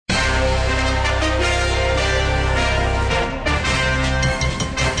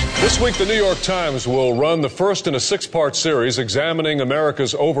This week, the New York Times will run the first in a six-part series examining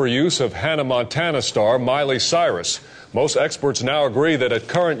America's overuse of Hannah Montana star Miley Cyrus. Most experts now agree that at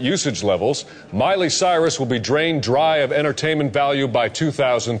current usage levels, Miley Cyrus will be drained dry of entertainment value by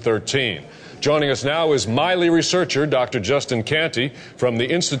 2013. Joining us now is Miley researcher Dr. Justin Canty from the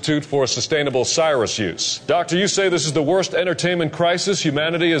Institute for Sustainable Cyrus Use. Doctor, you say this is the worst entertainment crisis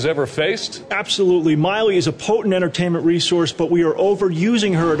humanity has ever faced? Absolutely. Miley is a potent entertainment resource, but we are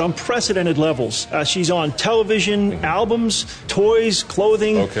overusing her at unprecedented levels. She's on television, albums, toys,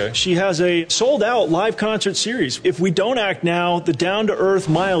 clothing. Okay. She has a sold-out live concert series. If we don't act now, the down-to-earth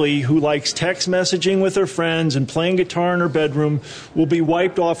Miley, who likes text messaging with her friends and playing guitar in her bedroom, will be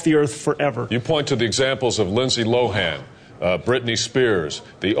wiped off the earth forever. You point to the examples of Lindsay Lohan, Britney Spears,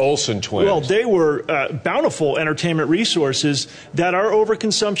 the Olsen twins. Well, they were bountiful entertainment resources that our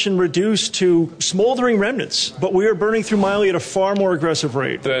overconsumption reduced to smoldering remnants. But we are burning through Miley at a far more aggressive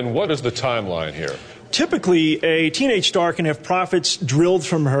rate. Then what is the timeline here? Typically, a teenage star can have profits drilled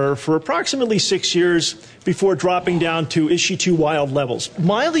from her for approximately 6 years before dropping down to is she too wild levels.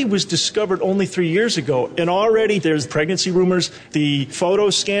 Miley was discovered only 3 years ago, and already there's pregnancy rumors, the photo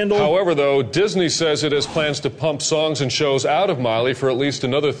scandal. However, though, Disney says it has plans to pump songs and shows out of Miley for at least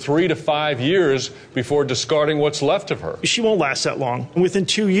another 3 to 5 years before discarding what's left of her. She won't last that long. Within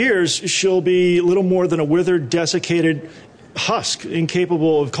 2 years, she'll be little more than a withered, desiccated husk,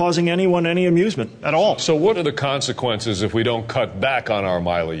 incapable of causing anyone any amusement at all. So what are the consequences if we don't cut back on our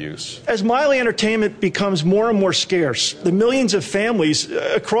Miley use? As Miley entertainment becomes more and more scarce, the millions of families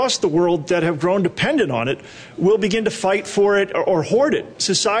across the world that have grown dependent on it will begin to fight for it or hoard it.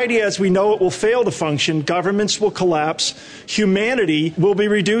 Society as we know it will fail to function, governments will collapse, humanity will be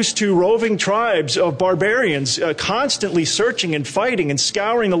reduced to roving tribes of barbarians constantly searching and fighting and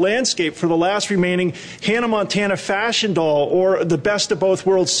scouring the landscape for the last remaining Hannah Montana fashion doll or the Best of Both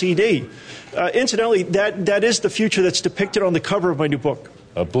Worlds CD. Incidentally, that is the future that's depicted on the cover of my new book.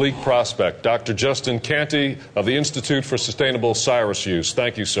 A bleak prospect. Dr. Justin Canty of the Institute for Sustainable Cyrus Use.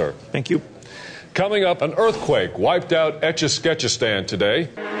 Thank you, sir. Thank you. Coming up, an earthquake wiped out Etch-a-Sketchistan today.